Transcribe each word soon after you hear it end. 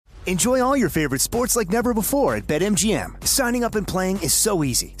Enjoy all your favorite sports like never before at BetMGM. Signing up and playing is so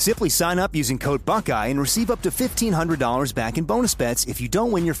easy. Simply sign up using code Buckeye and receive up to $1,500 back in bonus bets if you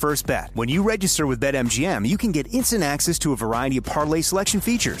don't win your first bet. When you register with BetMGM, you can get instant access to a variety of parlay selection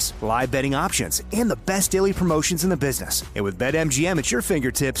features, live betting options, and the best daily promotions in the business. And with BetMGM at your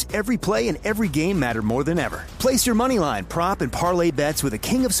fingertips, every play and every game matter more than ever. Place your moneyline, prop, and parlay bets with the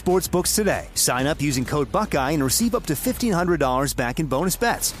king of sportsbooks today. Sign up using code Buckeye and receive up to $1,500 back in bonus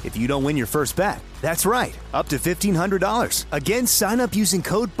bets if you don't win your first bet. That's right, up to $1,500. Again, sign up using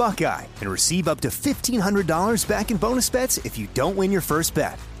code Buckeye and receive up to $1,500 back in bonus bets if you don't win your first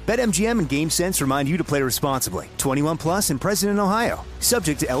bet. BetMGM and GameSense remind you to play responsibly. 21 plus and present in Ohio.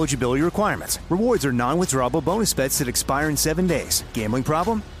 Subject to eligibility requirements. Rewards are non-withdrawable bonus bets that expire in 7 days. Gambling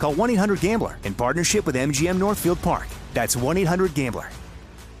problem? Call 1-800-GAMBLER in partnership with MGM Northfield Park. That's 1-800-GAMBLER.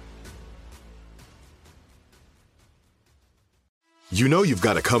 You know you've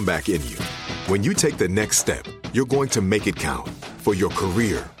got a comeback in you. When you take the next step, you're going to make it count. For your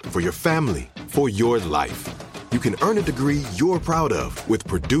career, for your family, for your life. You can earn a degree you're proud of with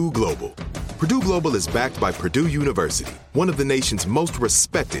Purdue Global. Purdue Global is backed by Purdue University, one of the nation's most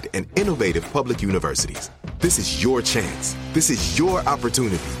respected and innovative public universities. This is your chance. This is your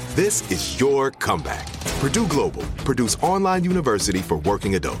opportunity. This is your comeback. Purdue Global, Purdue's online university for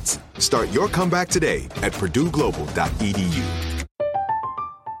working adults. Start your comeback today at purdueglobal.edu.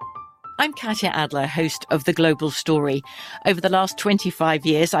 I'm Katya Adler, host of The Global Story. Over the last 25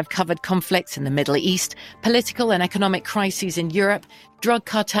 years, I've covered conflicts in the Middle East, political and economic crises in Europe, drug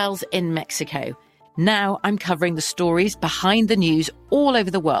cartels in Mexico. Now I'm covering the stories behind the news all over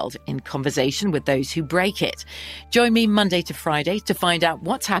the world in conversation with those who break it. Join me Monday to Friday to find out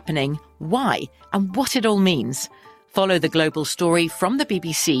what's happening, why, and what it all means. Follow The Global Story from the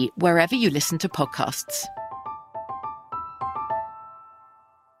BBC wherever you listen to podcasts.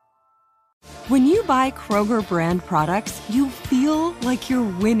 When you buy Kroger brand products, you feel like you're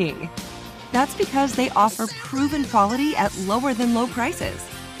winning. That's because they offer proven quality at lower than low prices.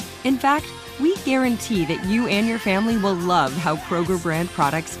 In fact, we guarantee that you and your family will love how Kroger brand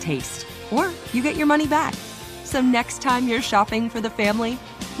products taste, or you get your money back. So next time you're shopping for the family,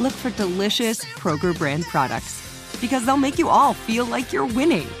 look for delicious Kroger brand products, because they'll make you all feel like you're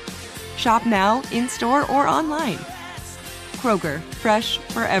winning. Shop now, in-store, or online. Kroger, fresh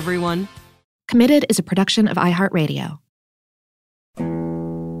for everyone. Committed is a production of iHeartRadio.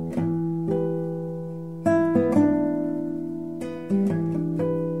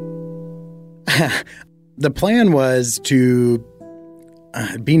 The plan was to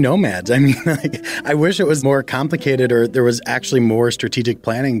be nomads. I mean, I wish it was more complicated or there was actually more strategic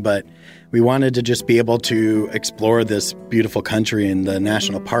planning, but we wanted to just be able to explore this beautiful country and the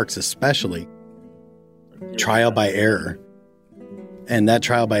national parks especially. Trial by error. And that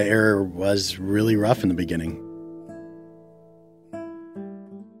trial by error was really rough in the beginning.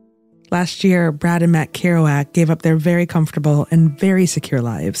 Last year, Brad and Matt Kerouac gave up their very comfortable and very secure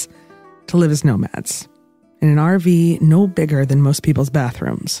lives to live as nomads in an RV no bigger than most people's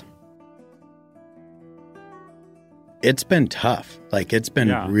bathrooms. It's been tough. It's been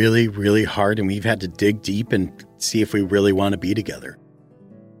really, really hard, and we've had to dig deep and see if we really want to be together.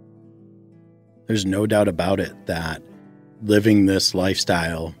 There's no doubt about it that living this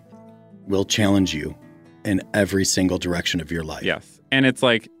lifestyle will challenge you in every single direction of your life. Yes. And it's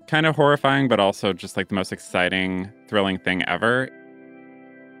kind of horrifying, but also just the most exciting, thrilling thing ever.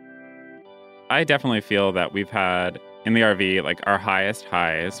 I definitely feel that we've had in the RV, our highest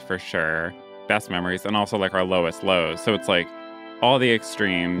highs for sure, best memories, and also our lowest lows. So it's all the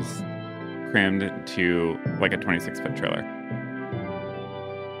extremes crammed into a 26-foot trailer.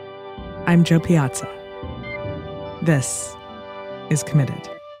 I'm Joe Piazza. This is Committed.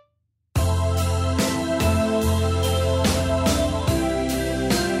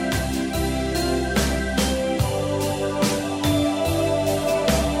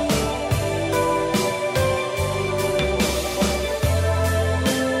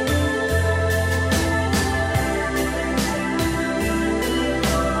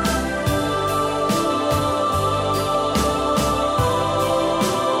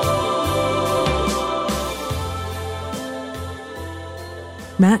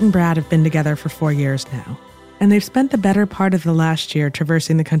 Matt and Brad have been together for 4 years now, and they've spent the better part of the last year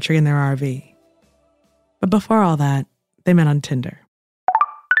traversing the country in their RV. But before all that, they met on Tinder.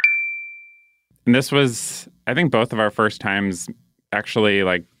 And this was, I think, both of our first times actually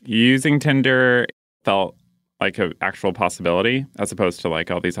using Tinder. Felt like an actual possibility as opposed to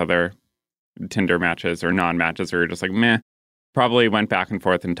all these other Tinder matches or non-matches where you're just meh. Probably went back and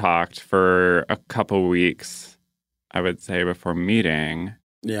forth and talked for a couple weeks, I would say, before meeting.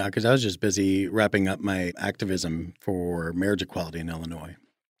 Yeah, because I was just busy wrapping up my activism for marriage equality in Illinois,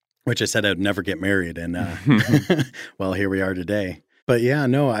 which I said I'd never get married. And well, here we are today. But yeah,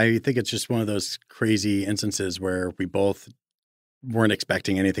 no, I think it's just one of those crazy instances where we both weren't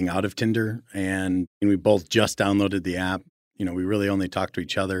expecting anything out of Tinder. And we both just downloaded the app. We really only talked to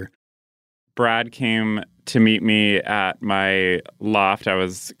each other. Brad came to meet me at my loft I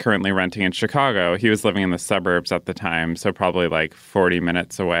was currently renting in Chicago. He was living in the suburbs at the time, so probably like 40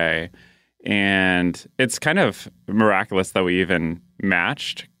 minutes away. And it's kind of miraculous that we even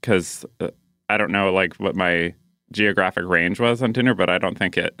matched because I don't know like what my geographic range was on Tinder, but I don't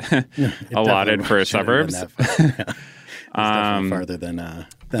think it allotted for suburbs. It's definitely farther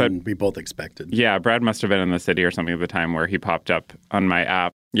than we both expected. Yeah, Brad must have been in the city or something at the time where he popped up on my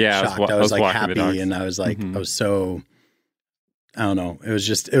app. Yeah, shocked. I was like happy, and I was like, I was so, I don't know. It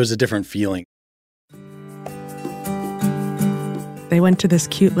was a different feeling. They went to this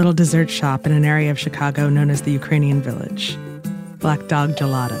cute little dessert shop in an area of Chicago known as the Ukrainian Village, Black Dog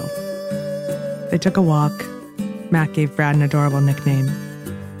Gelato. They took a walk. Matt gave Brad an adorable nickname.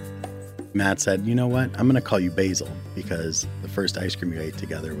 Matt said, you know what? I'm going to call you Basil because the first ice cream we ate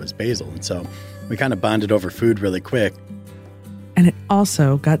together was Basil. And so we kind of bonded over food really quick. And it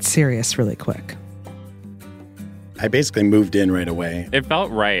also got serious really quick. I basically moved in right away. It felt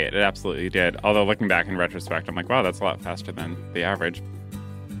right. It absolutely did. Although looking back in retrospect, I'm like, wow, that's a lot faster than the average.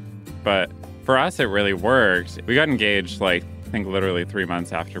 But for us, it really worked. We got engaged, I think literally 3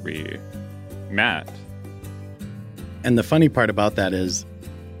 months after we met. And the funny part about that is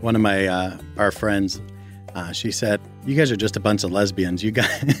one of my our friends, she said, you guys are just a bunch of lesbians.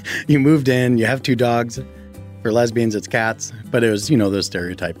 You moved in, you have 2 dogs. For lesbians, it's cats. But it was, those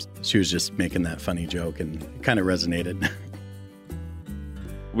stereotypes. She was just making that funny joke and it kind of resonated.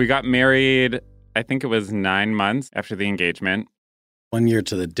 We got married, I think it was 9 months after the engagement. 1 year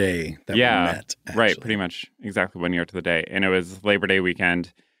to the day that we met. Actually. Right, pretty much exactly 1 year to the day. And it was Labor Day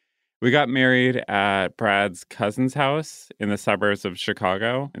weekend. We got married at Brad's cousin's house in the suburbs of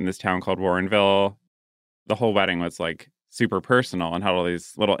Chicago in this town called Warrenville. The whole wedding was super personal and had all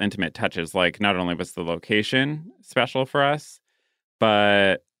these little intimate touches. Not only was the location special for us,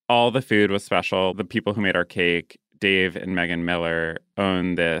 but all the food was special. The people who made our cake, Dave and Megan Miller,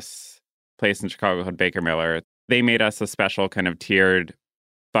 own this place in Chicago called Baker Miller. They made us a special kind of tiered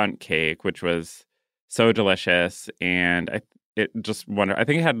bundt cake, which was so delicious. And I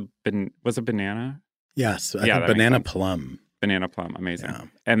think it had was it banana? Yes, I think banana plum. Banana plum, amazing. Yeah.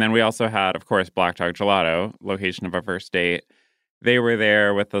 And then we also had, of course, Black Dog Gelato, location of our first date. They were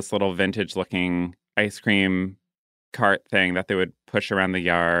there with this little vintage-looking ice cream cart thing that they would push around the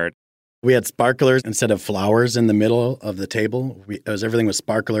yard. We had sparklers instead of flowers in the middle of the table. Everything was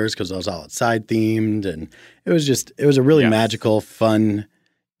sparklers because it was all outside themed, and it was a really magical, fun,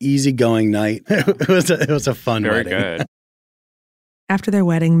 easygoing night. It was a fun Very wedding. Good. After their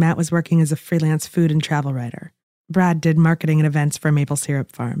wedding, Matt was working as a freelance food and travel writer. Brad did marketing and events for Maple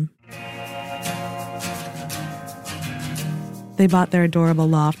Syrup Farm. They bought their adorable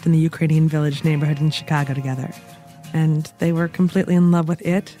loft in the Ukrainian Village neighborhood in Chicago together, and they were completely in love with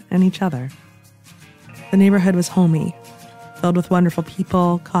it and each other. The neighborhood was homey, filled with wonderful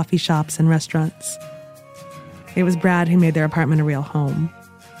people, coffee shops, and restaurants. It was Brad who made their apartment a real home.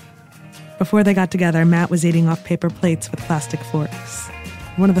 Before they got together, Matt was eating off paper plates with plastic forks.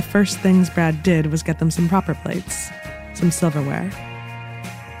 One of the first things Brad did was get them some proper plates, some silverware.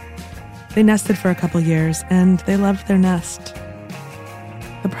 They nested for a couple years, and they loved their nest.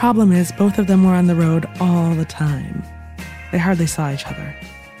 The problem is both of them were on the road all the time. They hardly saw each other.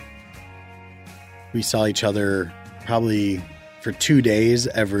 We saw each other probably for 2 days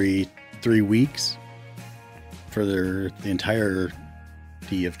every 3 weeks for the entirety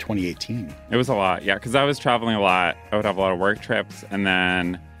of 2018. It was a lot, yeah, because I was traveling a lot. I would have a lot of work trips, and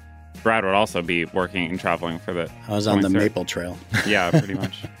then Brad would also be working and traveling for the... I was on the Maple Trail. Yeah, pretty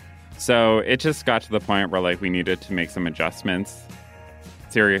much. So it just got to the point where we needed to make some adjustments,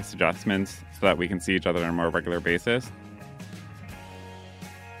 serious adjustments, so that we can see each other on a more regular basis.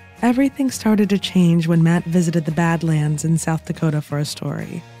 Everything started to change when Matt visited the Badlands in South Dakota for a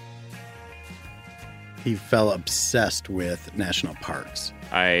story. He fell obsessed with national parks.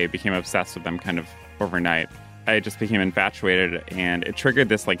 I became obsessed with them kind of overnight. I just became infatuated, and it triggered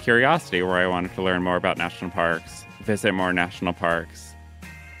this curiosity where I wanted to learn more about national parks, visit more national parks.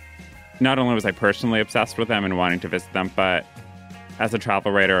 Not only was I personally obsessed with them and wanting to visit them, but as a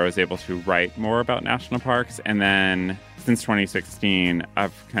travel writer, I was able to write more about national parks. And then since 2016,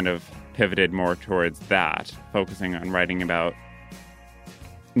 I've kind of pivoted more towards that, focusing on writing about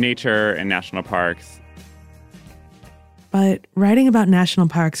nature and national parks. But writing about national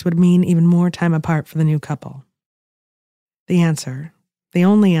parks would mean even more time apart for the new couple. The answer, the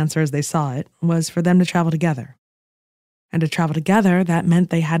only answer as they saw it, was for them to travel together. And to travel together, that meant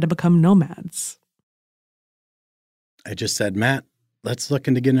they had to become nomads. I just said, Matt, let's look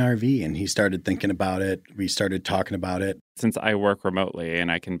into getting an RV. And he started thinking about it. We started talking about it. Since I work remotely and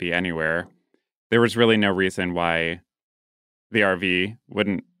I can be anywhere, there was really no reason why the RV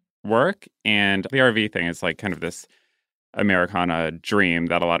wouldn't work. And the RV thing is like kind of this Americana dream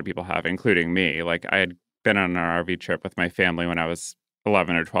that a lot of people have, including me. Like I had been on an RV trip with my family when I was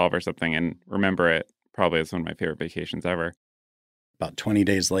 11 or 12 or something and remember it probably as one of my favorite vacations ever. About 20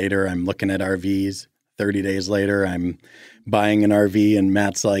 days later, I'm looking at RVs. 30 days later, I'm buying an RV and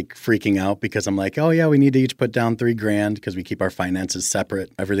Matt's like freaking out because I'm like, oh yeah, we need to each put down $3,000 because we keep our finances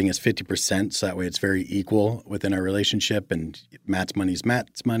separate. Everything is 50%. So that way it's very equal within our relationship and Matt's money's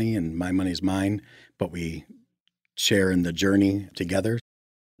Matt's money and my money's mine, but we share in the journey together.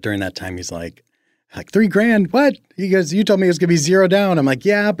 During that time, he's like $3,000, what? He goes, you told me it was going to be zero down. I'm like,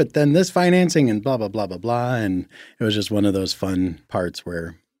 yeah, but then this financing and blah, blah, blah, blah, blah. And it was just one of those fun parts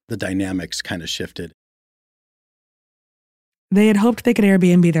where the dynamics kind of shifted. They had hoped they could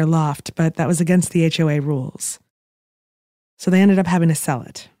Airbnb their loft, but that was against the HOA rules. So they ended up having to sell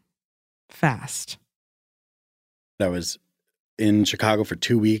it. Fast. I was in Chicago for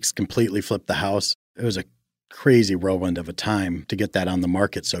 2 weeks, completely flipped the house. It was a crazy whirlwind of a time to get that on the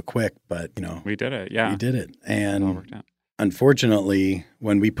market so quick, but we did it. Yeah. We did it. And it all worked out. Unfortunately,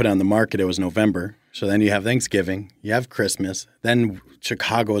 when we put on the market, it was November. So then you have Thanksgiving, you have Christmas. Then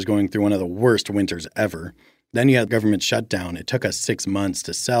Chicago is going through one of the worst winters ever. Then you have government shutdown. It took us 6 months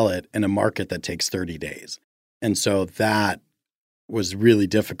to sell it in a market that takes 30 days. And so that was really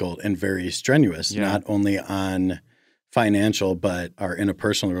difficult and very strenuous, not only on financial, but our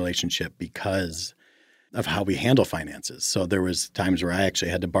interpersonal relationship because of how we handle finances. So there was times where I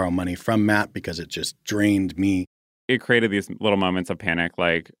actually had to borrow money from Matt because it just drained me. It created these little moments of panic,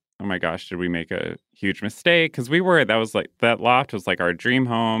 like, oh my gosh, did we make a huge mistake? Because that loft was like our dream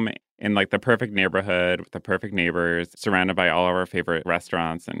home in like the perfect neighborhood with the perfect neighbors, surrounded by all of our favorite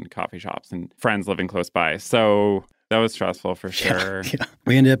restaurants and coffee shops and friends living close by. So that was stressful for sure. Yeah.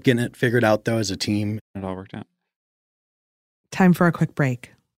 We ended up getting it figured out though as a team. It all worked out. Time for a quick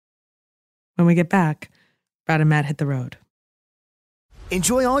break. When we get back, Brad and Matt hit the road.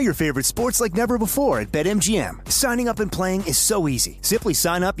 Enjoy all your favorite sports like never before at BetMGM. Signing up and playing is so easy. Simply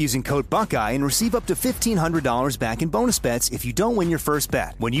sign up using code Buckeye and receive up to $1,500 back in bonus bets if you don't win your first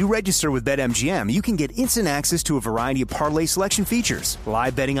bet. When you register with BetMGM, you can get instant access to a variety of parlay selection features,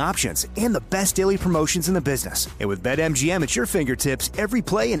 live betting options, and the best daily promotions in the business. And with BetMGM at your fingertips, every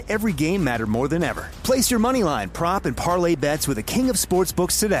play and every game matter more than ever. Place your moneyline, prop, and parlay bets with the king of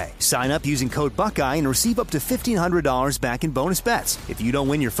sportsbooks today. Sign up using code Buckeye and receive up to $1,500 back in bonus bets if you don't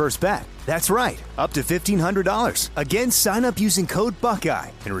win your first bet. That's right, up to $1,500. Again, sign up using code Buckeye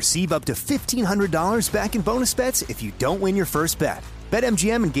and receive up to $1,500 back in bonus bets if you don't win your first bet.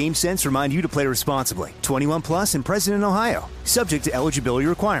 BetMGM and GameSense remind you to play responsibly. 21 plus and present in Ohio. Subject to eligibility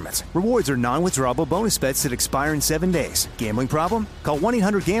requirements. Rewards are non-withdrawable bonus bets that expire in 7 days. Gambling problem? Call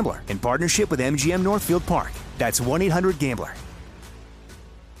 1-800-GAMBLER in partnership with MGM Northfield Park. That's 1-800-GAMBLER.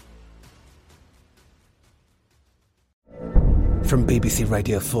 From BBC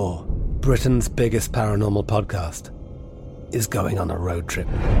Radio 4, Britain's biggest paranormal podcast is going on a road trip.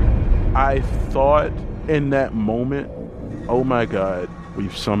 I thought in that moment, oh my God,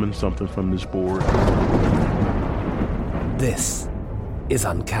 we've summoned something from this board. This is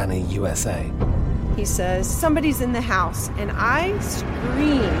Uncanny USA. He says, somebody's in the house, and I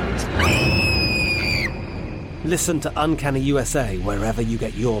screamed. Listen to Uncanny USA wherever you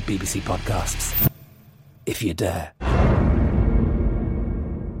get your BBC podcasts, if you dare.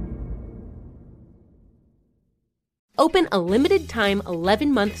 Open a limited-time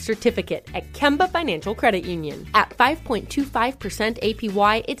 11-month certificate at Kemba Financial Credit Union. At 5.25%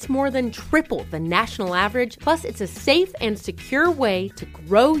 APY, it's more than triple the national average, plus it's a safe and secure way to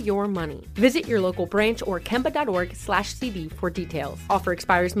grow your money. Visit your local branch or kemba.org/CD for details. Offer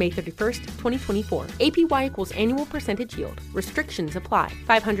expires May 31st, 2024. APY equals annual percentage yield. Restrictions apply.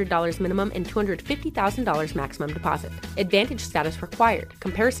 $500 minimum and $250,000 maximum deposit. Advantage status required.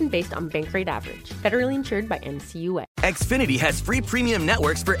 Comparison based on bank rate average. Federally insured by NCUA. Xfinity has free premium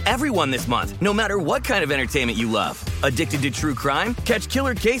networks for everyone this month, no matter what kind of entertainment you love. Addicted to true crime? Catch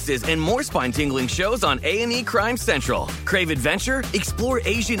killer cases and more spine-tingling shows on A&E Crime Central. Crave adventure? Explore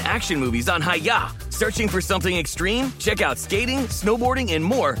Asian action movies on Hi-YAH. Searching for something extreme? Check out skating, snowboarding, and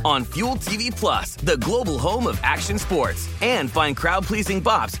more on Fuel TV Plus, the global home of action sports. And find crowd-pleasing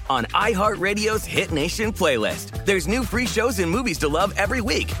bops on iHeartRadio's Hit Nation playlist. There's new free shows and movies to love every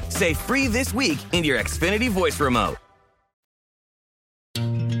week. Say free this week in your Xfinity voice remote.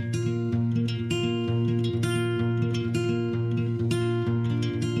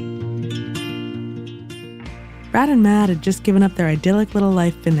 Brad and Matt had just given up their idyllic little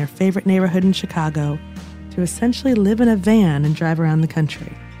life in their favorite neighborhood in Chicago to essentially live in a van and drive around the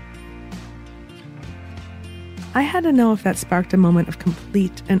country. I had to know if that sparked a moment of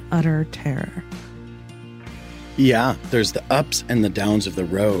complete and utter terror. Yeah, there's the ups and the downs of the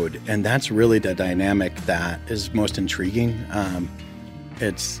road, and that's really the dynamic that is most intriguing.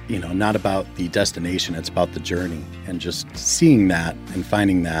 It's, not about the destination, it's about the journey, and just seeing that and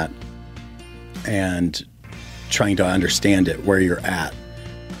finding that and trying to understand it where you're at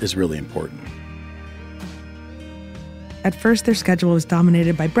is really important. At first, their schedule was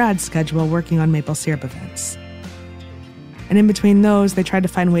dominated by Brad's schedule working on maple syrup events. And in between those, they tried to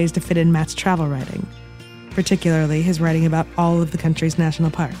find ways to fit in Matt's travel writing, particularly his writing about all of the country's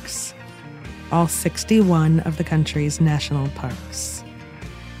national parks. All 61 of the country's national parks.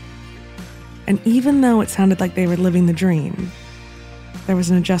 And even though it sounded like they were living the dream, there was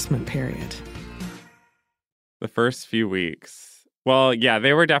an adjustment period. The first few weeks. Well, yeah,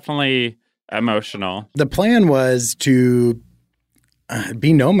 they were definitely emotional. The plan was to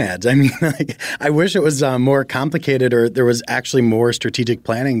be nomads. I mean, I wish it was more complicated or there was actually more strategic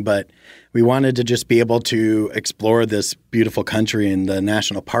planning, but we wanted to just be able to explore this beautiful country and the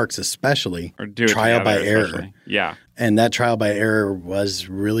national parks especially. Or do it trial by error. Especially. Yeah. And that trial by error was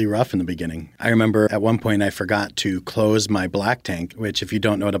really rough in the beginning. I remember at one point I forgot to close my black tank, which if you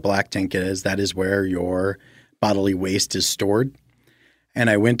don't know what a black tank is, that is where your bodily waste is stored. And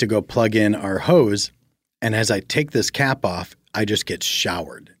I went to go plug in our hose, and as I take this cap off, I just get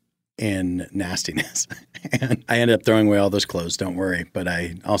showered in nastiness. And I ended up throwing away all those clothes, don't worry. But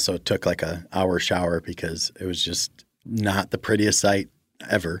I also took like an hour shower because it was just not the prettiest sight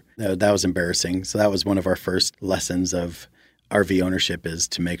ever. That was embarrassing. So that was one of our first lessons of RV ownership, is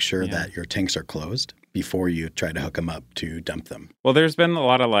to make sure that your tanks are closed before you try to hook them up to dump them. Well, there's been a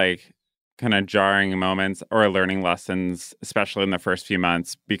lot of kind of jarring moments or learning lessons, especially in the first few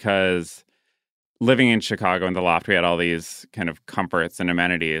months, because living in Chicago in the loft, we had all these kind of comforts and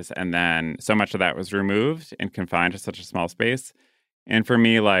amenities. And then so much of that was removed and confined to such a small space. And for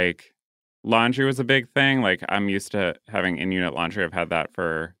me, laundry was a big thing. I'm used to having in-unit laundry. I've had that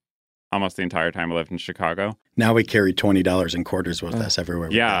for almost the entire time I lived in Chicago. Now we carry $20 in quarters with us everywhere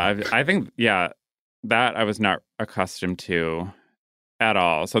we go. I think, that I was not accustomed to at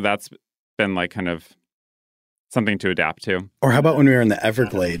all. So that's been kind of something to adapt to. Or how about when we were in the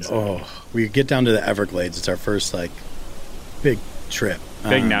Everglades? Oh, we get down to the Everglades. It's our first big trip.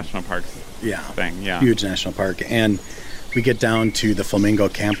 Big national parks thing. Yeah. Huge national park. And we get down to the Flamingo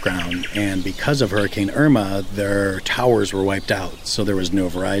campground, and because of Hurricane Irma, their towers were wiped out. So there was no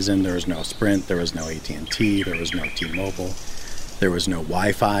Verizon, there was no Sprint, there was no AT&T, there was no T-Mobile, there was no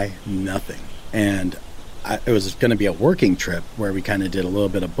Wi-Fi, nothing. And it was going to be a working trip where we kind of did a little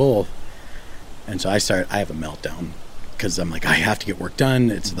bit of both. And so I have a meltdown because I'm like, I have to get work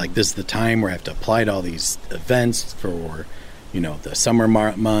done. It's like, this is the time where I have to apply to all these events for, the summer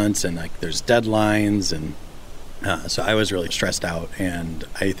months, and there's deadlines. And so I was really stressed out, and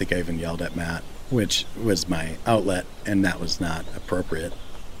I think I even yelled at Matt, which was my outlet, and that was not appropriate.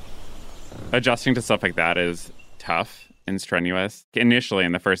 Adjusting to stuff like that is tough and strenuous. Initially,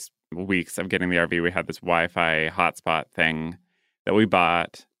 in the first weeks of getting the RV, we had this Wi-Fi hotspot thing that we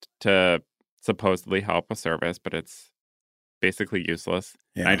bought to supposedly help with service, but it's basically useless.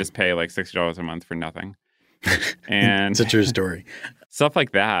 Yeah. And I just pay $60 a month for nothing. And it's a true story. Stuff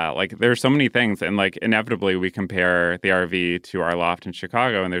like that. There's so many things, and inevitably we compare the RV to our loft in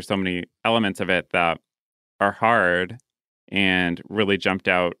Chicago, and there's so many elements of it that are hard and really jumped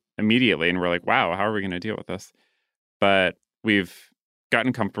out immediately, and we're like, wow, how are we going to deal with this? But we've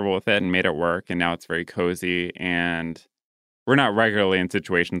gotten comfortable with it and made it work, and now it's very cozy, and we're not regularly in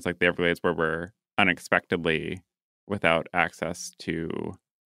situations like the Everglades where we're unexpectedly without access to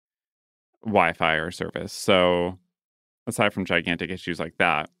Wi-Fi or service. So aside from gigantic issues like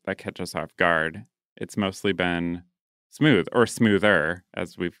that catch us off guard, it's mostly been smooth or smoother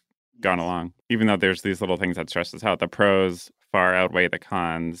as we've gone along. Even though there's these little things that stress us out, the pros far outweigh the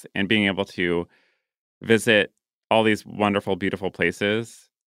cons. And being able to visit all these wonderful, beautiful places,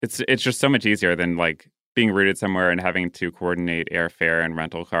 it's just so much easier than being rooted somewhere and having to coordinate airfare and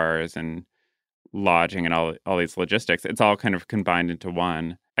rental cars and lodging and all these logistics. It's all kind of combined into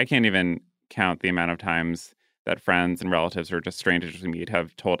one. I can't even count the amount of times that friends and relatives or just strangers we meet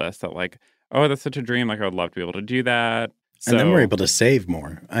have told us that like, oh, that's such a dream. Like, I would love to be able to do that. And then we're able to save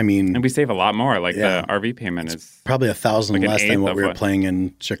more. I mean, and we save a lot more. Like the RV payment is probably 1,000 like less than what we were paying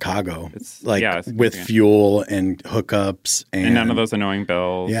in Chicago. It's with fuel and hookups and none of those annoying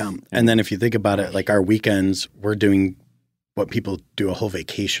bills. Yeah. And then if you think about it, like our weekends, we're doing what people do a whole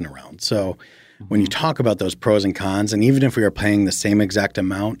vacation around. So when you talk about those pros and cons, and even if we were paying the same exact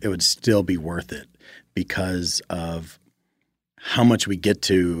amount, it would still be worth it because of how much we get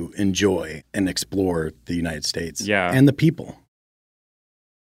to enjoy and explore the United States and the people.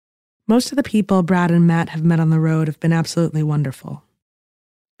 Most of the people Brad and Matt have met on the road have been absolutely wonderful.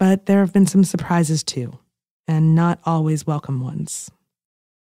 But there have been some surprises too, and not always welcome ones.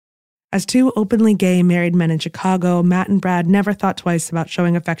 As two openly gay married men in Chicago, Matt and Brad never thought twice about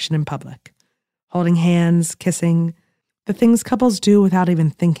showing affection in public. Holding hands, kissing, the things couples do without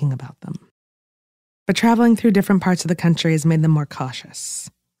even thinking about them. But traveling through different parts of the country has made them more cautious.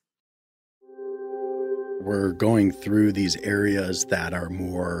 We're going through these areas that are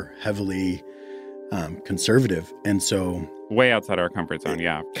more heavily conservative. And so way outside our comfort zone,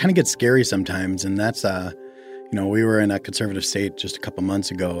 kind of gets scary sometimes. And that's, we were in a conservative state just a couple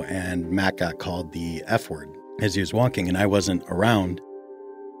months ago, and Matt got called the F word as he was walking, and I wasn't around.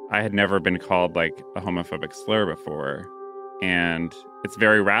 I had never been called like a homophobic slur before. And it's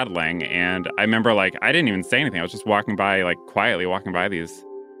very rattling. And I remember like I didn't even say anything. I was just walking by, like quietly walking by these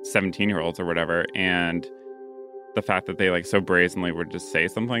 17-year-olds or whatever. And the fact that they like so brazenly would just say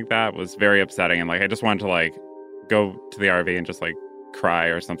something like that was very upsetting. And like I just wanted to like go to the RV and just like cry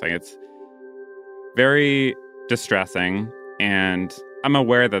or something. It's very distressing. And I'm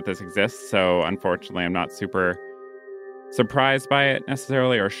aware that this exists. So unfortunately, I'm not super surprised by it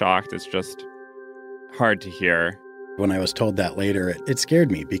necessarily or shocked. It's just hard to hear. When I was told that later, it scared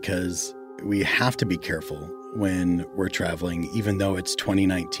me because we have to be careful when we're traveling. Even though it's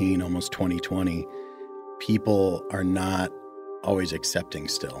 2019, almost 2020, people are not always accepting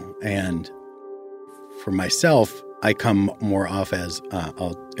still. And for myself, I come more off as,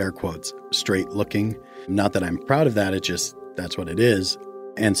 I'll air quotes, straight looking. Not that I'm proud of that, that's what it is.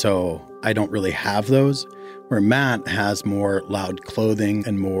 And so I don't really have those. Where Matt has more loud clothing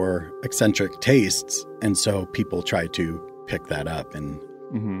and more eccentric tastes. And so people try to pick that up. And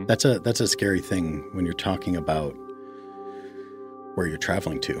that's a scary thing when you're talking about where you're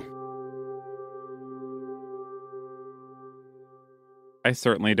traveling to. I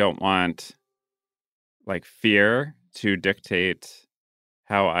certainly don't want like fear to dictate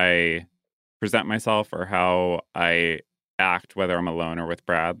how I present myself or how I act, whether I'm alone or with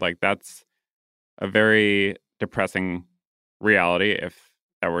Brad. Like that's a very depressing reality if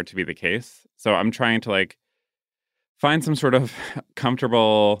that were to be the case. So I'm trying to like find some sort of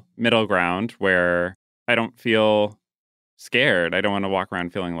comfortable middle ground where I don't feel scared. I don't want to walk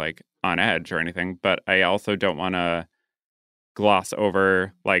around feeling like on edge or anything, but I also don't want to gloss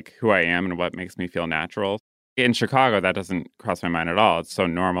over like who I am and what makes me feel natural. In Chicago, that doesn't cross my mind at all. It's so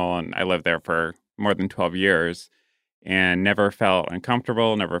normal, and I lived there for more than 12 years and never felt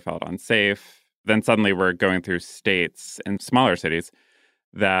uncomfortable, never felt unsafe. Then suddenly we're going through states and smaller cities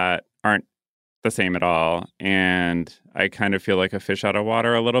that aren't the same at all. And I kind of feel like a fish out of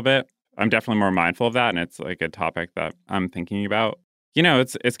water a little bit. I'm definitely more mindful of that. And it's like a topic that I'm thinking about.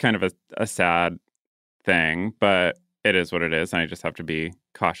 It's kind of a sad thing, but it is what it is. And I just have to be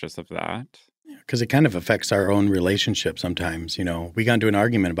cautious of that. Because it kind of affects our own relationship sometimes. We got into an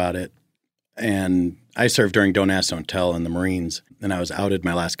argument about it. And I served during Don't Ask, Don't Tell in the Marines, and I was outed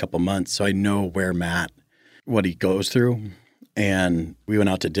my last couple months, so I know where Matt, what he goes through. And we went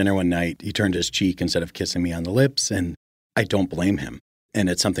out to dinner one night. He turned his cheek instead of kissing me on the lips, and I don't blame him. And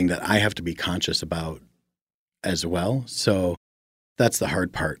it's something that I have to be conscious about as well. So that's the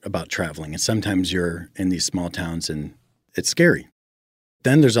hard part about traveling. And sometimes you're in these small towns, and it's scary.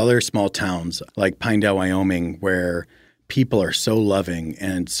 Then there's other small towns like Pinedale, Wyoming, where people are so loving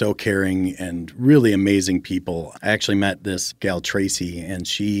and so caring and really amazing people. I actually met this gal, Tracy, and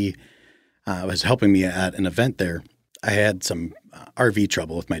she was helping me at an event there. I had some RV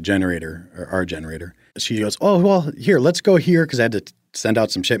trouble with my generator, or our generator. She goes, oh, well, here, let's go here, because I had to send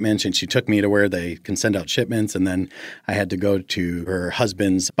out some shipments, and she took me to where they can send out shipments, and then I had to go to her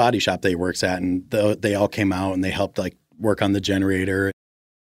husband's body shop that he works at, and they all came out, and they helped like work on the generator.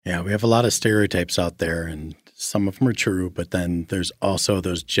 Yeah, we have a lot of stereotypes out there, and some of them are true, but then there's also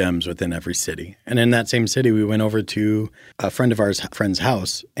those gems within every city. And in that same city, we went over to a friend of ours' friend's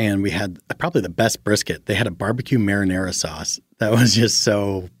house, and we had probably the best brisket. They had a barbecue marinara sauce that was just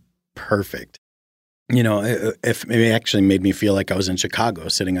so perfect. it actually made me feel like I was in Chicago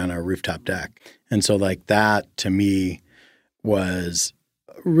sitting on a rooftop deck. And so like that to me was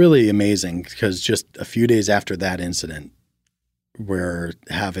really amazing because just a few days after that incident, we're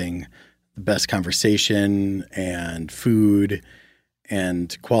having the best conversation and food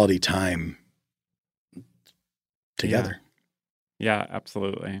and quality time together. Yeah,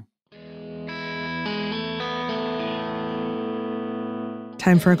 absolutely.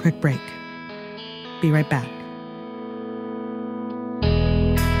 Time for a quick break. Be right back.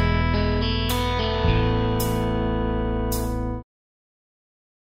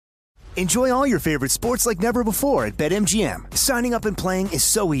 Enjoy all your favorite sports like never before at BetMGM. Signing up and playing is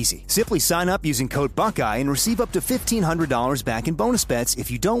so easy. Simply sign up using code Buckeye and receive up to $1,500 back in bonus bets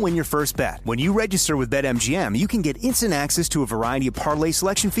if you don't win your first bet. When you register with BetMGM, you can get instant access to a variety of parlay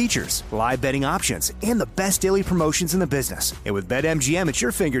selection features, live betting options, and the best daily promotions in the business. And with BetMGM at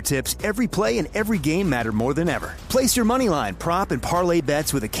your fingertips, every play and every game matter more than ever. Place your moneyline, prop, and parlay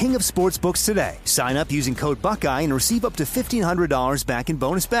bets with the king of sportsbooks today. Sign up using code Buckeye and receive up to $1,500 back in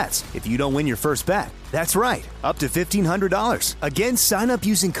bonus bets if you don't win your first bet. That's right, up to $1,500. Again, sign up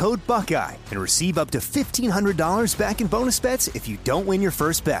using code Buckeye and receive up to $1,500 back in bonus bets if you don't win your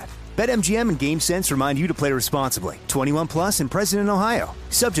first bet. BetMGM and GameSense remind you to play responsibly. 21 plus and present in Ohio.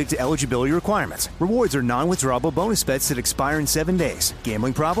 Subject to eligibility requirements. Rewards are non-withdrawable bonus bets that expire in 7 days.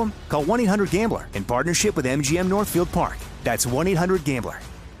 Gambling problem? Call 1-800-GAMBLER in partnership with MGM Northfield Park. That's 1-800-GAMBLER.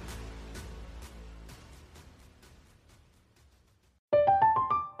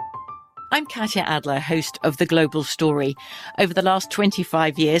 I'm Katya Adler, host of The Global Story. Over the last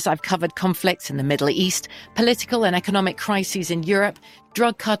 25 years, I've covered conflicts in the Middle East, political and economic crises in Europe,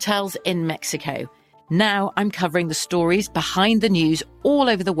 drug cartels in Mexico. Now I'm covering the stories behind the news all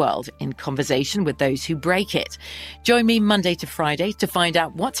over the world in conversation with those who break it. Join me Monday to Friday to find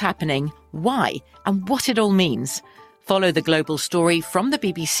out what's happening, why, and what it all means. Follow The Global Story from the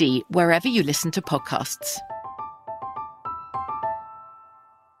BBC wherever you listen to podcasts.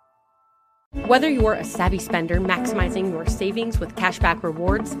 Whether you're a savvy spender maximizing your savings with cashback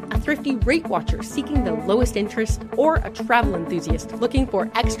rewards, a thrifty rate watcher seeking the lowest interest, or a travel enthusiast looking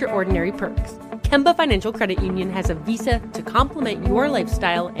for extraordinary perks, Kemba Financial Credit Union has a visa to complement your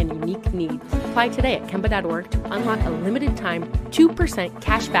lifestyle and unique needs. Apply today at Kemba.org to unlock a limited-time 2%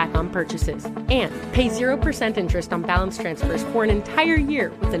 cash back on purchases and pay 0% interest on balance transfers for an entire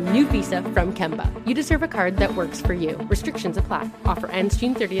year with a new visa from Kemba. You deserve a card that works for you. Restrictions apply. Offer ends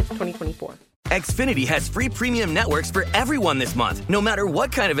June 30th, 2024. Xfinity has free premium networks for everyone this month, no matter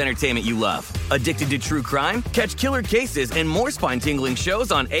what kind of entertainment you love. Addicted to true crime? Catch killer cases and more spine-tingling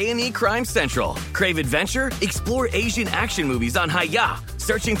shows on A&E Crime Central. Crave adventure? Explore Asian action movies on Hi-YAH.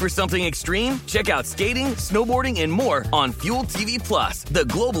 Searching for something extreme? Check out skating, snowboarding, and more on Fuel TV Plus, the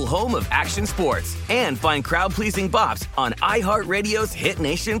global home of action sports. And find crowd-pleasing bops on iHeartRadio's Hit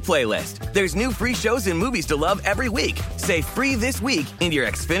Nation playlist. There's new free shows and movies to love every week. Say free this week in your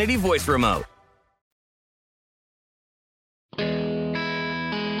Xfinity voice remote.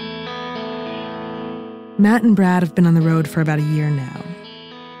 Matt and Brad have been on the road for about a year now.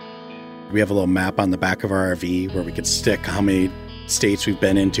 We have a little map on the back of our RV where we could stick how many states we've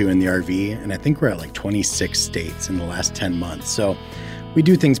been into in the RV, and I think we're at like 26 states in the last 10 months. So we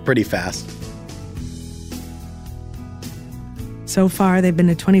do things pretty fast. So far, they've been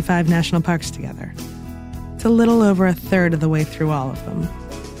to 25 national parks together. It's a little over a third of the way through all of them.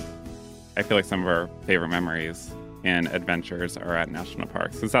 I feel like some of our favorite memories and adventures are at national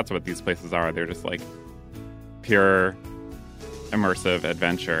parks, because that's what these places are. They're just like pure immersive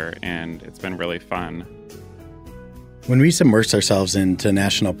adventure, and it's been really fun. When we submerge ourselves into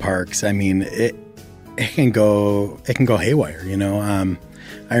national parks, I mean, it can go haywire, you know.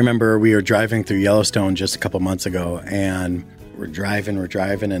 I remember we were driving through Yellowstone just a couple months ago, and we're driving,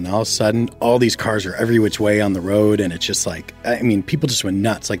 and all of a sudden, all these cars are every which way on the road, and it's just like, I mean, people just went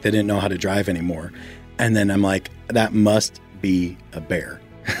nuts, like they didn't know how to drive anymore. And then I'm like, that must be a bear.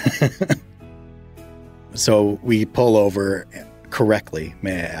 So we pull over correctly,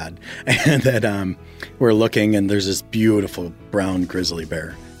 may I add, and then we're looking, and there's this beautiful brown grizzly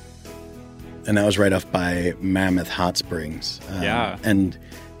bear. And that was right off by Mammoth Hot Springs. Yeah. And,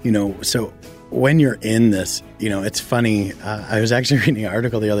 you know, so when you're in this, you know, it's funny. I was actually reading an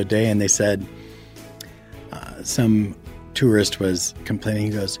article the other day, and they said some tourist was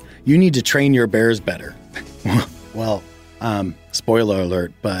complaining. He goes, "You need to train your bears better." Well, spoiler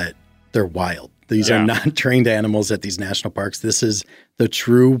alert, but they're wild. These are not trained animals at these national parks. This is the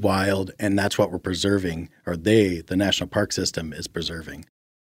true wild, and that's what we're preserving, or the National Park System is preserving.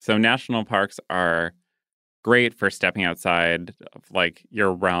 So national parks are great for stepping outside of like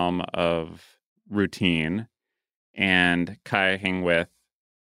your realm of routine and kayaking with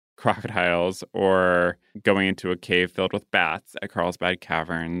crocodiles or going into a cave filled with bats at Carlsbad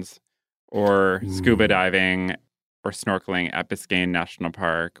Caverns or scuba diving or snorkeling at Biscayne National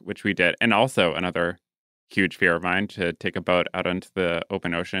Park, which we did. And also another huge fear of mine, to take a boat out into the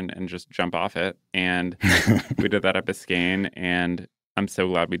open ocean and just jump off it. And we did that at Biscayne, and I'm so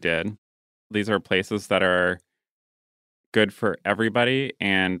glad we did. These are places that are good for everybody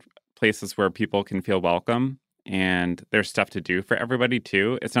and places where people can feel welcome. And there's stuff to do for everybody,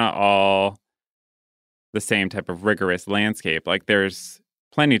 too. It's not all the same type of rigorous landscape. Like, there's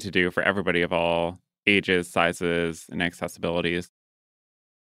plenty to do for everybody of all ages, sizes, and accessibilities.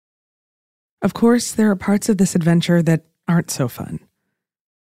 Of course, there are parts of this adventure that aren't so fun.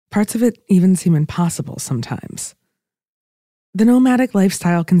 Parts of it even seem impossible sometimes. The nomadic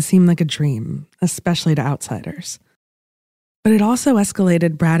lifestyle can seem like a dream, especially to outsiders. But it also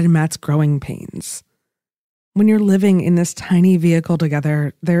escalated Brad and Matt's growing pains. When you're living in this tiny vehicle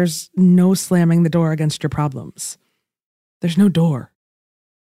together, there's no slamming the door against your problems. There's no door.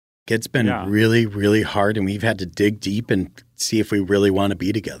 It's been really, really hard, and we've had to dig deep and see if we really want to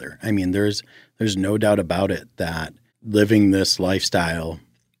be together. I mean, there's no doubt about it that living this lifestyle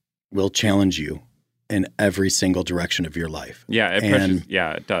will challenge you in every single direction of your life. Yeah, it pushes.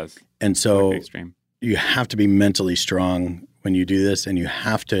 Yeah, it does. And so extreme. You have to be mentally strong when you do this, and you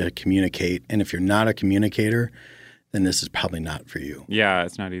have to communicate. And if you're not a communicator, then this is probably not for you. Yeah,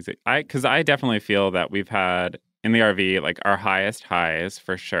 it's not easy. Because I definitely feel that we've had in the RV, like, our highest highs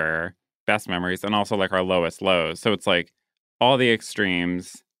for sure, best memories, and also like our lowest lows. So it's like all the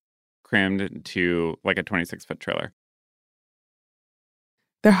extremes crammed into like a 26-foot trailer.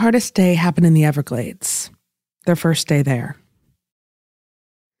 Their hardest day happened in the Everglades, their first day there.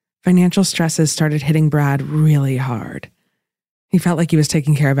 Financial stresses started hitting Brad really hard. He felt like he was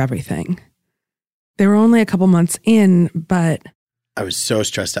taking care of everything. They were only a couple months in, but I was so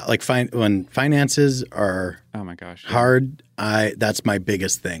stressed out. Like, when finances are hard, that's my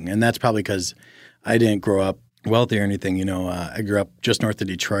biggest thing. And that's probably because I didn't grow up wealthy or anything. You know, I grew up just north of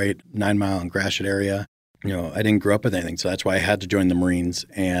Detroit, 9 Mile and Gratiot area. You know, I didn't grow up with anything. So that's why I had to join the Marines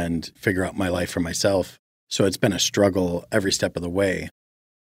and figure out my life for myself. So it's been a struggle every step of the way.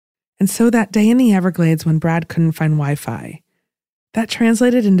 And so that day in the Everglades when Brad couldn't find Wi-Fi, that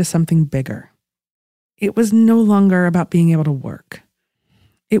translated into something bigger. It was no longer about being able to work.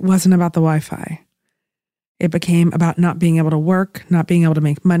 It wasn't about the Wi-Fi. It became about not being able to work, not being able to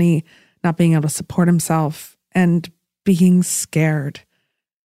make money, not being able to support himself, and being scared.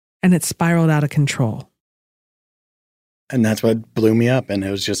 And it spiraled out of control. And that's what blew me up. And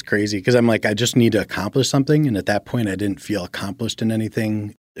it was just crazy because I'm like, I just need to accomplish something. And at that point, I didn't feel accomplished in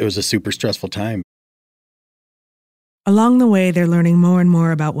anything. It was a super stressful time. Along the way, they're learning more and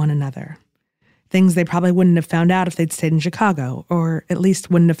more about one another. Things they probably wouldn't have found out if they'd stayed in Chicago, or at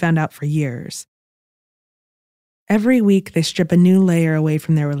least wouldn't have found out for years. Every week, they strip a new layer away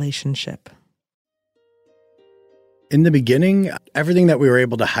from their relationship. In the beginning, everything that we were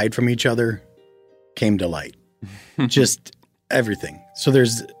able to hide from each other came to light. Just everything. So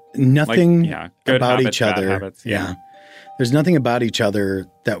there's nothing good about habits, each other. Bad habits, yeah. There's nothing about each other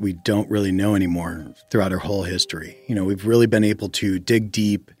that we don't really know anymore throughout our whole history. You know, we've really been able to dig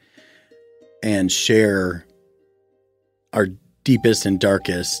deep and share our deepest and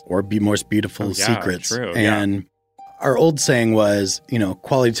darkest or most beautiful secrets. True. And our old saying was, you know,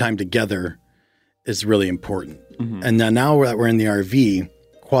 quality time together is really important. Mm-hmm. And then now that we're in the RV,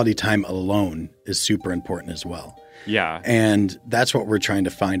 quality time alone is super important as well. Yeah. And that's what we're trying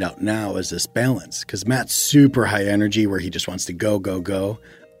to find out now is this balance. Because Matt's super high energy where he just wants to go, go, go.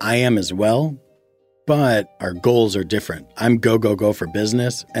 I am as well, but our goals are different. I'm go, go, go for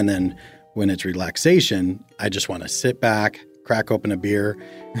business. And then when it's relaxation, I just want to sit back, crack open a beer,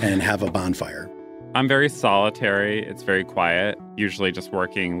 and have a bonfire. I'm very solitary. It's very quiet, usually just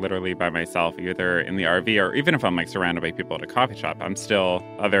working literally by myself, either in the RV or even if I'm like surrounded by people at a coffee shop, I'm still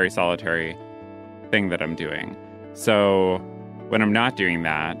a very solitary thing that I'm doing. So when I'm not doing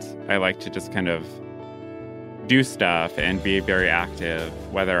that, I like to just kind of do stuff and be very active,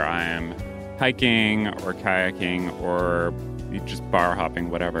 whether I'm hiking or kayaking or just bar hopping,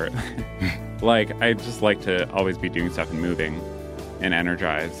 whatever. Like, I just like to always be doing stuff and moving and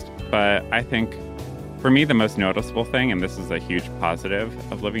energized. But I think for me, the most noticeable thing, and this is a huge positive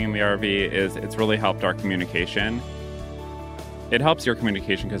of living in the RV, is it's really helped our communication. It helps your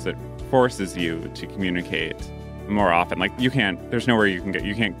communication because it forces you to communicate more often. Like, there's nowhere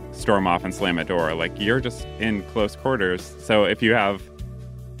you can't storm off and slam a door. Like, you're just in close quarters. So if you have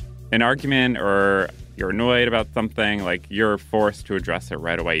an argument or you're annoyed about something, like, you're forced to address it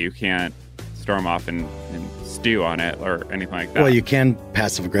right away. You can't storm off and stew on it or anything like that. Well, you can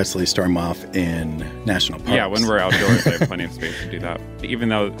passive-aggressively storm off in national parks. Yeah, when we're outdoors, I have plenty of space to do that. Even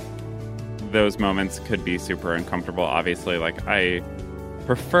though those moments could be super uncomfortable, obviously, like, I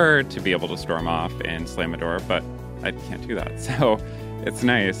prefer to be able to storm off and slam a door, but I can't do that. So it's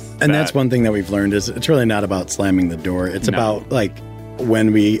nice. And that's one thing that we've learned is it's really not about slamming the door. It's about, like,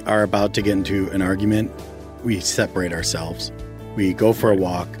 when we are about to get into an argument, we separate ourselves. We go for a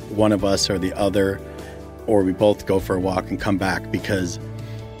walk, one of us or the other, or we both go for a walk and come back because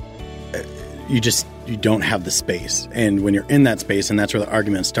you don't have the space. And when you're in that space and that's where the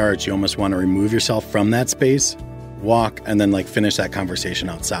argument starts, you almost want to remove yourself from that space, walk, and then like finish that conversation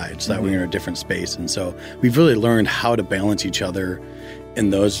outside so that we're in a different space. And so we've really learned how to balance each other in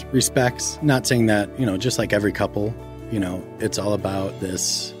those respects. Not saying that, just like every couple, it's all about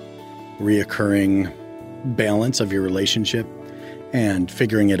this reoccurring balance of your relationship and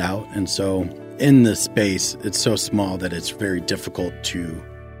figuring it out. And so in the space, it's so small that it's very difficult to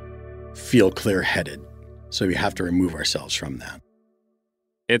feel clear-headed. So we have to remove ourselves from that.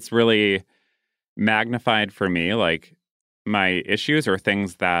 It's really magnified for me, like, my issues or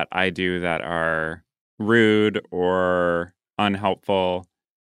things that I do that are rude or unhelpful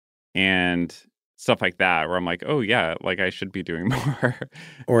and stuff like that, where I'm like, oh, yeah, like, I should be doing more.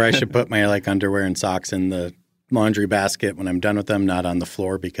 Or I should put my, like, underwear and socks in the laundry basket when I'm done with them, not on the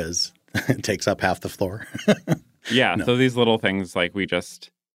floor because it takes up half the floor. Yeah, no. So these little things, like, we just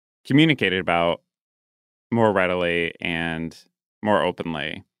communicated about more readily and more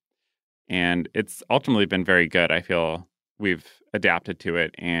openly. And it's ultimately been very good. I feel we've adapted to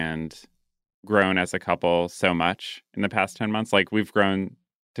it and grown as a couple so much in the past 10 months. Like, we've grown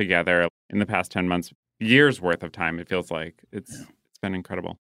together in the past 10 months, years worth of time. It feels like it's been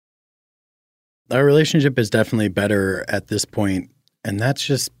incredible. Our relationship is definitely better at this point, and that's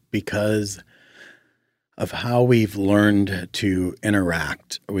just because of how we've learned to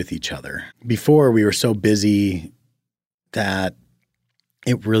interact with each other. Before, we were so busy that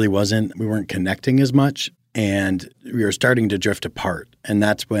it really wasn't, we weren't connecting as much, and we were starting to drift apart. And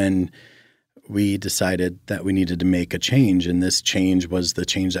that's when we decided that we needed to make a change, and this change was the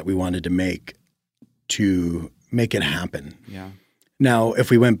change that we wanted to make it happen. Yeah. Now, if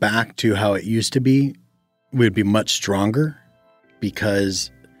we went back to how it used to be, we'd be much stronger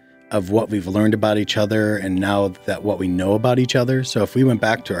because of what we've learned about each other and now that what we know about each other. So if we went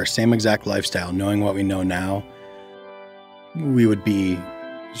back to our same exact lifestyle, knowing what we know now, we would be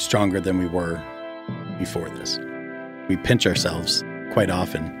stronger than we were before this. We pinch ourselves quite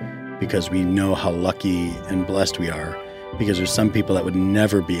often because we know how lucky and blessed we are, because there's some people that would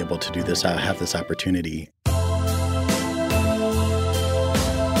never be able to do this, have this opportunity.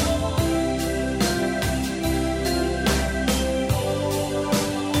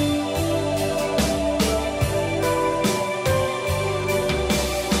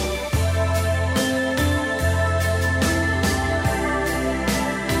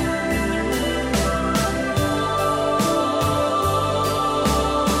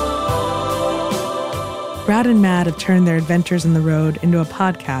 Brad and Matt have turned their adventures on the road into a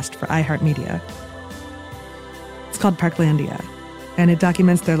podcast for iHeartMedia. It's called Parklandia, and it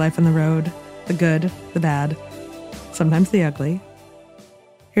documents their life on the road, the good, the bad, sometimes the ugly.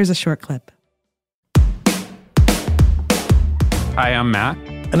 Here's a short clip. Hi, I'm Matt.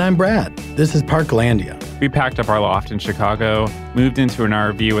 And I'm Brad. This is Parklandia. We packed up our loft in Chicago, moved into an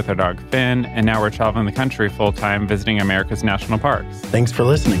RV with our dog Finn, and now we're traveling the country full-time visiting America's national parks. Thanks for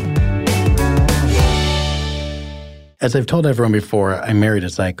listening. As I've told everyone before, I married a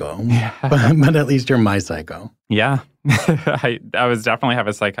psycho, but at least you're my psycho. Yeah. I was definitely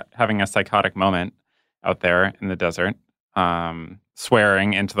having a psychotic moment out there in the desert,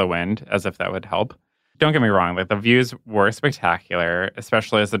 swearing into the wind as if that would help. Don't get me wrong, like, the views were spectacular,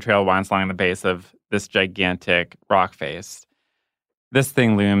 especially as the trail winds along the base of this gigantic rock face. This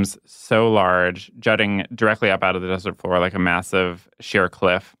thing looms so large, jutting directly up out of the desert floor like a massive sheer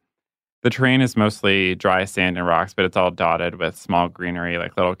cliff. The terrain is mostly dry sand and rocks, but it's all dotted with small greenery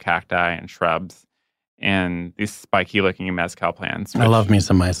like little cacti and shrubs and these spiky-looking mezcal plants. I love me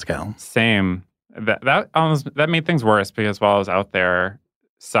some mezcal. Same. That made things worse because while I was out there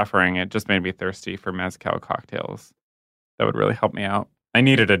suffering, it just made me thirsty for mezcal cocktails. That would really help me out. I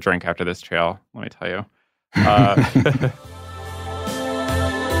needed a drink after this trail, let me tell you.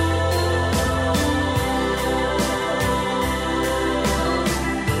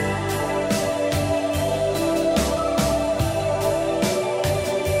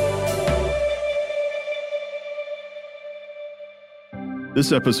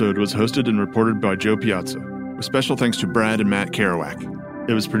 This episode was hosted and reported by Joe Piazza, with special thanks to Brad and Matt Kerouac.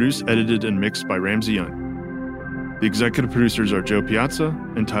 It was produced, edited, and mixed by Ramsey Young. The executive producers are Joe Piazza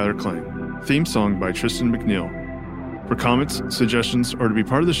and Tyler Klang. Theme song by Tristan McNeil. For comments, suggestions, or to be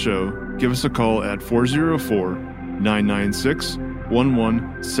part of the show, give us a call at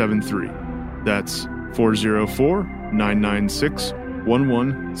 404-996-1173. That's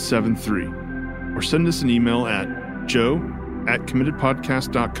 404-996-1173. Or send us an email at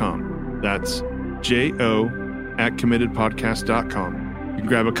joe@committedpodcast.com. That's JO@committedpodcast.com. You can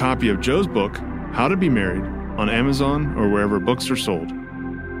grab a copy of Joe's book, How to Be Married, on Amazon or wherever books are sold.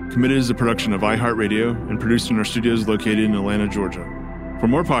 Committed is a production of iHeartRadio and produced in our studios located in Atlanta, Georgia. For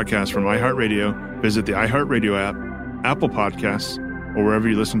more podcasts from iHeartRadio, visit the iHeartRadio app, Apple Podcasts, or wherever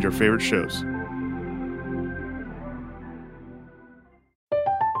you listen to your favorite shows.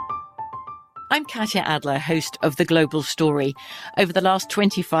 I'm Katya Adler, host of The Global Story. Over the last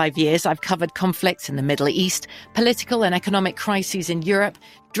 25 years, I've covered conflicts in the Middle East, political and economic crises in Europe,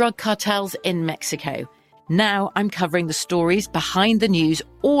 drug cartels in Mexico. Now I'm covering the stories behind the news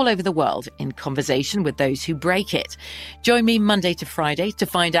all over the world in conversation with those who break it. Join me Monday to Friday to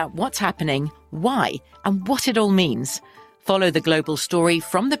find out what's happening, why, and what it all means. Follow The Global Story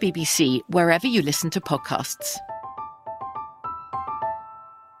from the BBC wherever you listen to podcasts.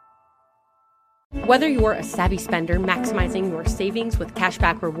 Whether you're a savvy spender maximizing your savings with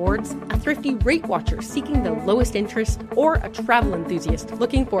cashback rewards, a thrifty rate watcher seeking the lowest interest, or a travel enthusiast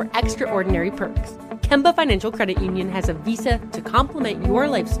looking for extraordinary perks, Kemba Financial Credit Union has a visa to complement your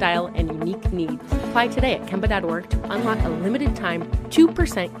lifestyle and unique needs. Apply today at Kemba.org to unlock a limited time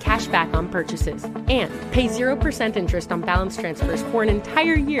 2% cash back on purchases and pay 0% interest on balance transfers for an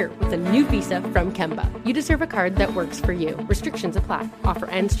entire year with a new visa from Kemba. You deserve a card that works for you. Restrictions apply. Offer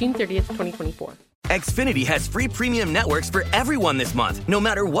ends June 30th, 2024. Xfinity has free premium networks for everyone this month, no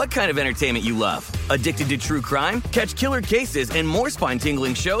matter what kind of entertainment you love. Addicted to true crime? Catch killer cases and more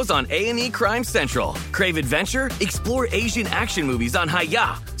spine-tingling shows on A&E Crime Central. Crave adventure? Explore Asian action movies on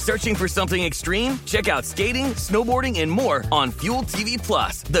Hi-YAH. Searching for something extreme? Check out skating, snowboarding, and more on Fuel TV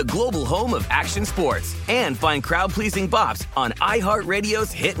Plus, the global home of action sports. And find crowd-pleasing bops on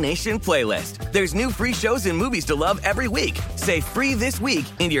iHeartRadio's Hit Nation playlist. There's new free shows and movies to love every week. Say free this week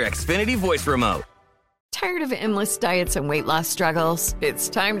in your Xfinity voice remote. Tired of endless diets and weight loss struggles? It's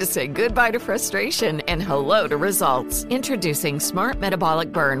time to say goodbye to frustration and hello to results. Introducing Smart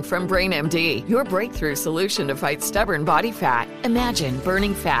Metabolic Burn from BrainMD, your breakthrough solution to fight stubborn body fat. Imagine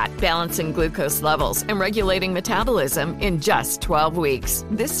burning fat, balancing glucose levels, and regulating metabolism in just 12 weeks.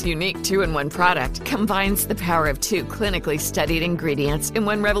 This unique 2-in-1 product combines the power of 2 clinically studied ingredients in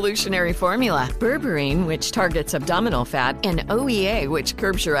one revolutionary formula. Berberine, which targets abdominal fat, and OEA, which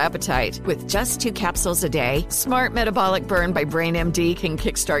curbs your appetite. With just 2 capsules a day, Smart Metabolic Burn by BrainMD can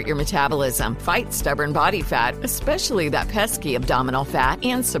kickstart your metabolism, fight stubborn body fat, especially that pesky abdominal fat,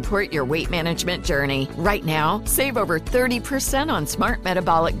 and support your weight management journey. Right now, save over 30% on Smart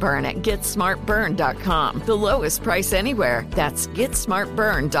Metabolic Burn at GetSmartBurn.com. The lowest price anywhere. That's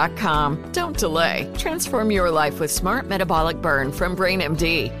GetSmartBurn.com. Don't delay. Transform your life with Smart Metabolic Burn from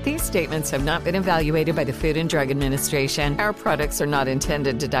BrainMD. These statements have not been evaluated by the Food and Drug Administration. Our products are not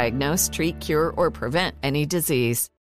intended to diagnose, treat, cure, or prevent any disease.